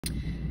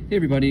Hey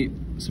everybody,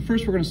 so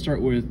first we're going to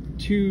start with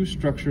two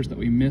structures that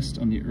we missed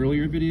on the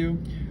earlier video.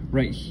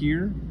 Right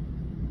here,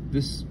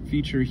 this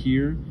feature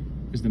here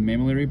is the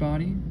mammillary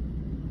body.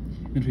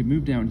 And if we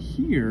move down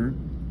here,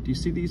 do you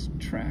see these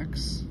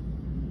tracks?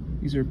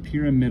 These are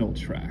pyramidal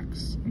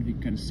tracks. I don't know if you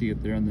can kind of see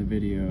it there on the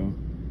video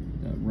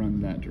that run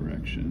that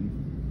direction.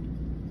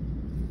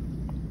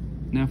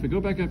 Now if we go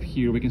back up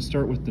here, we can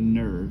start with the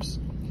nerves.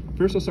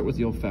 First I'll start with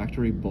the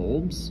olfactory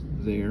bulbs,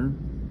 there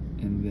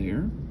and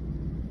there.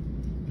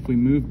 If we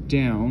move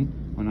down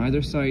on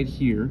either side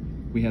here,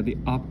 we have the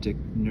optic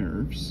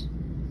nerves.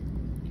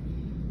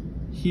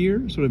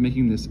 Here, sort of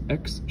making this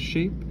X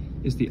shape,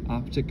 is the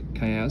optic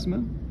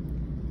chiasma.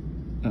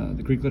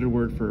 The Greek letter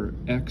word for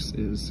X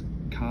is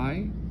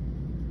chi,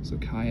 so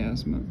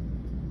chiasma.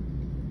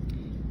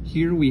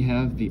 Here we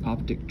have the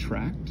optic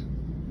tract.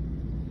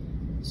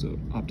 So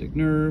optic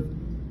nerve,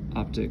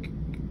 optic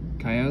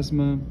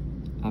chiasma,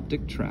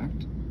 optic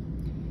tract.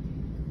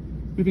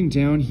 Moving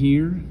down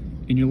here,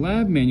 in your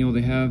lab manual,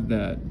 they have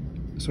that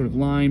sort of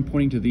line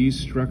pointing to these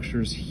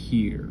structures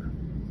here.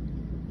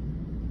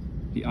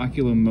 The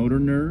oculomotor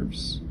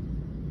nerves,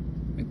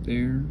 right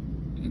there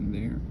and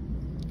there.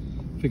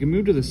 If I can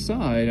move to the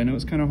side, I know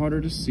it's kind of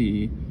harder to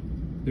see.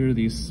 There are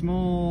these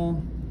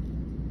small,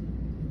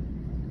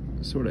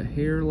 sort of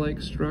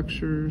hair-like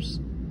structures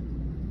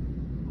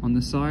on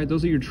the side.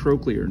 Those are your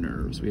trochlear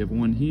nerves. We have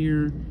one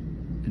here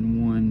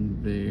and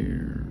one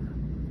there,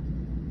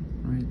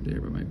 right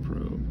there by my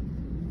probe.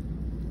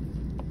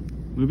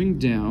 Moving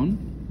down,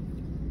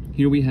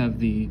 here we have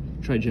the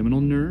trigeminal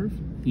nerve,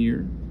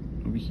 here,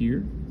 over here.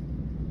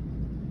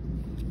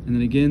 And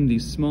then again,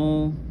 these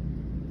small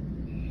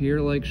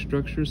hair-like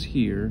structures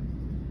here,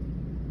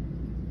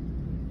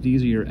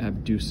 these are your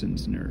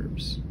abducens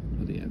nerves,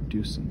 or the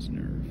abducens nerves.